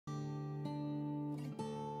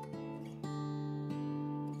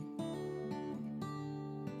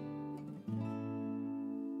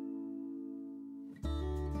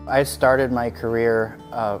I started my career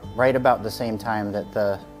right about the same time that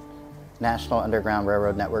the National Underground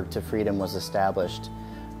Railroad Network to Freedom was established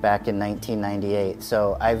back in 1998.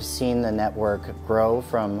 So I've seen the network grow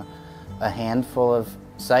from a handful of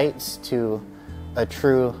sites to a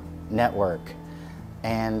true network.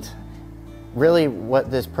 And really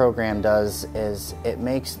what this program does is it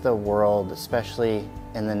makes the world, especially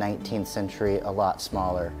in the 19th century, a lot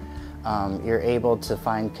smaller. You're able to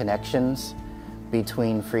find connections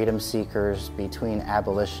between freedom seekers, between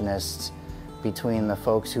abolitionists, between the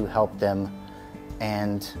folks who helped them,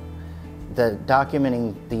 and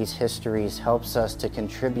documenting these histories helps us to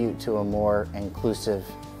contribute to a more inclusive,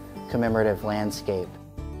 commemorative landscape.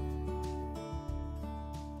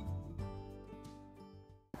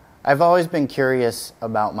 I've always been curious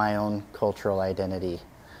about my own cultural identity.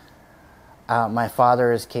 My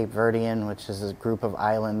father is Cape Verdean, which is a group of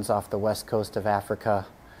islands off the west coast of Africa.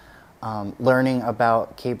 Learning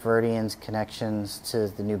about Cape Verdeans' connections to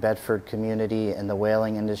the New Bedford community and the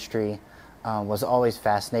whaling industry was always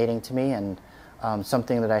fascinating to me, and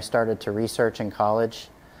something that I started to research in college.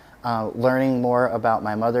 Learning more about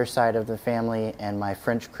my mother's side of the family and my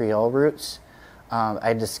French Creole roots,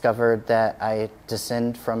 I discovered that I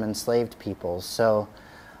descend from enslaved peoples. So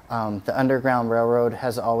the Underground Railroad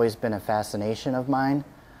has always been a fascination of mine.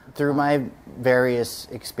 Through my various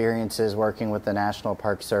experiences working with the National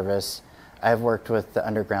Park Service, I've worked with the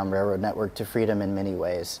Underground Railroad Network to Freedom in many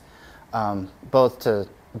ways, both to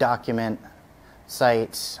document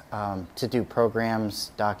sites, to do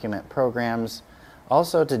programs, document programs,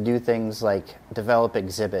 also to do things like develop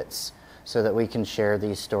exhibits so that we can share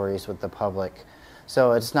these stories with the public.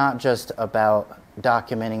 So it's not just about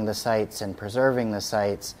documenting the sites and preserving the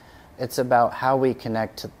sites, it's about how we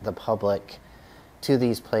connect the public to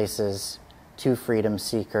these places, to freedom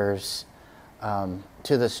seekers,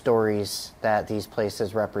 to the stories that these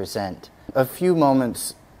places represent. A few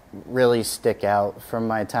moments really stick out from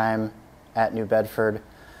my time at New Bedford.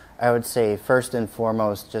 I would say first and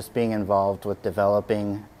foremost just being involved with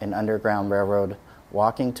developing an Underground Railroad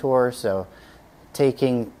walking tour. So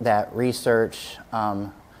taking that research,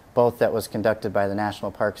 both that was conducted by the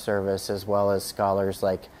National Park Service as well as scholars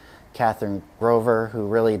like Catherine Grover, who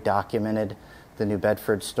really documented the New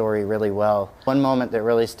Bedford story really well. One moment that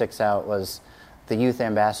really sticks out was the Youth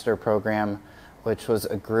Ambassador Program, which was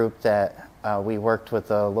a group that we worked with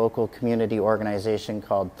a local community organization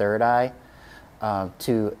called Third Eye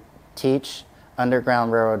to teach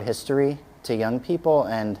Underground Railroad history to young people,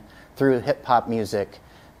 and through hip-hop music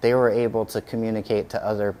they were able to communicate to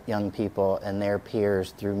other young people and their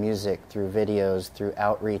peers through music, through videos, through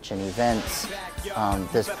outreach and events,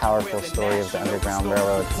 this powerful story of the Underground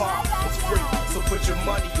Railroad. So put your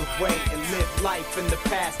money away and live life in the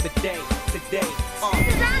past today.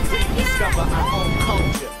 Discover our own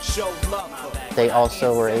culture, show love. They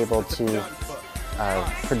also were able to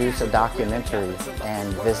produce a documentary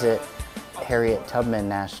and visit Harriet Tubman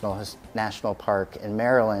National Park in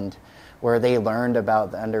Maryland, where they learned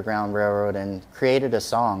about the Underground Railroad and created a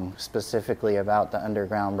song specifically about the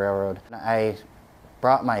Underground Railroad. I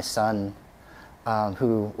brought my son,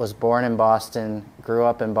 who was born in Boston, grew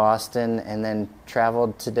up in Boston, and then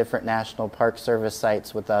traveled to different National Park Service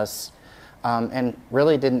sites with us, and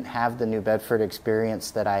really didn't have the New Bedford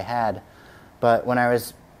experience that I had. But when I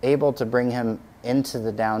was able to bring him into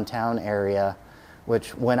the downtown area,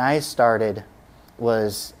 which when I started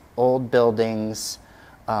was old buildings,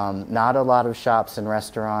 not a lot of shops and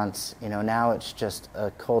restaurants. You know, now it's just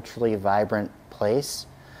a culturally vibrant place,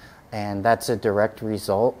 and that's a direct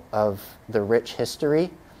result of the rich history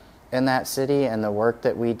in that city and the work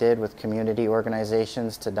that we did with community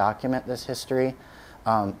organizations to document this history.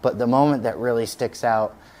 But the moment that really sticks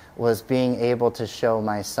out was being able to show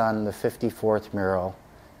my son the 54th mural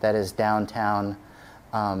that is downtown,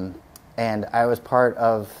 and I was part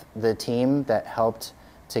of the team that helped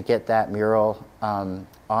to get that mural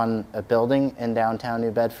on a building in downtown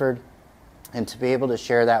New Bedford, and to be able to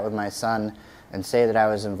share that with my son and say that I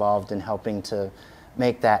was involved in helping to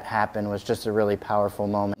make that happen was just a really powerful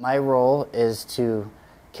moment. My role is to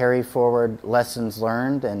carry forward lessons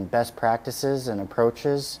learned and best practices and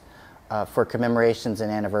approaches for commemorations and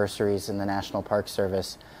anniversaries in the National Park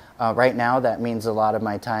Service. Right now, that means a lot of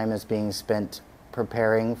my time is being spent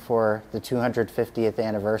preparing for the 250th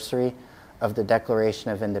anniversary of the Declaration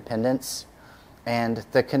of Independence. And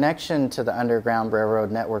the connection to the Underground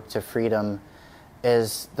Railroad Network to Freedom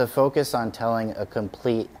is the focus on telling a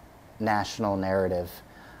complete national narrative.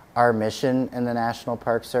 Our mission in the National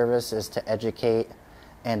Park Service is to educate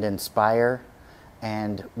and inspire,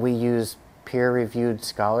 and we use peer-reviewed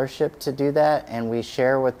scholarship to do that, and we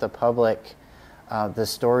share with the public the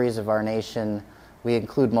stories of our nation. We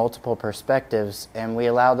include multiple perspectives, and we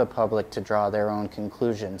allow the public to draw their own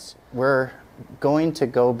conclusions. We're going to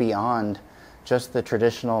go beyond just the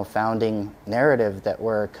traditional founding narrative that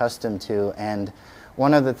we're accustomed to, and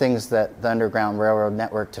one of the things that the Underground Railroad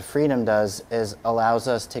Network to Freedom does is allows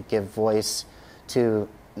us to give voice to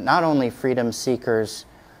not only freedom seekers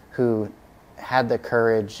who had the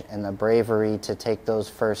courage and the bravery to take those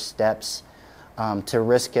first steps, to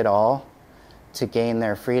risk it all, to gain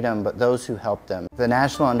their freedom, but those who helped them. The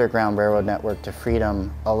National Underground Railroad Network to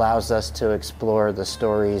Freedom allows us to explore the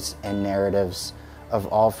stories and narratives of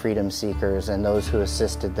all freedom seekers and those who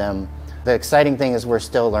assisted them. The exciting thing is we're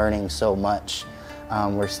still learning so much.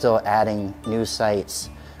 We're still adding new sites.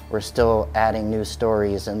 We're still adding new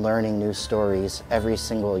stories and learning new stories every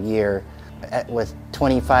single year. With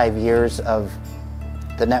 25 years of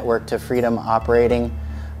the Network to Freedom operating,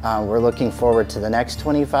 we're looking forward to the next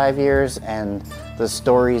 25 years and the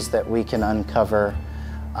stories that we can uncover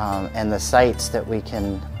and the sites that we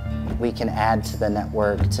can add to the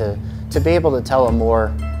network to be able to tell a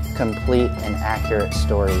more complete and accurate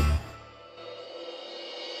story.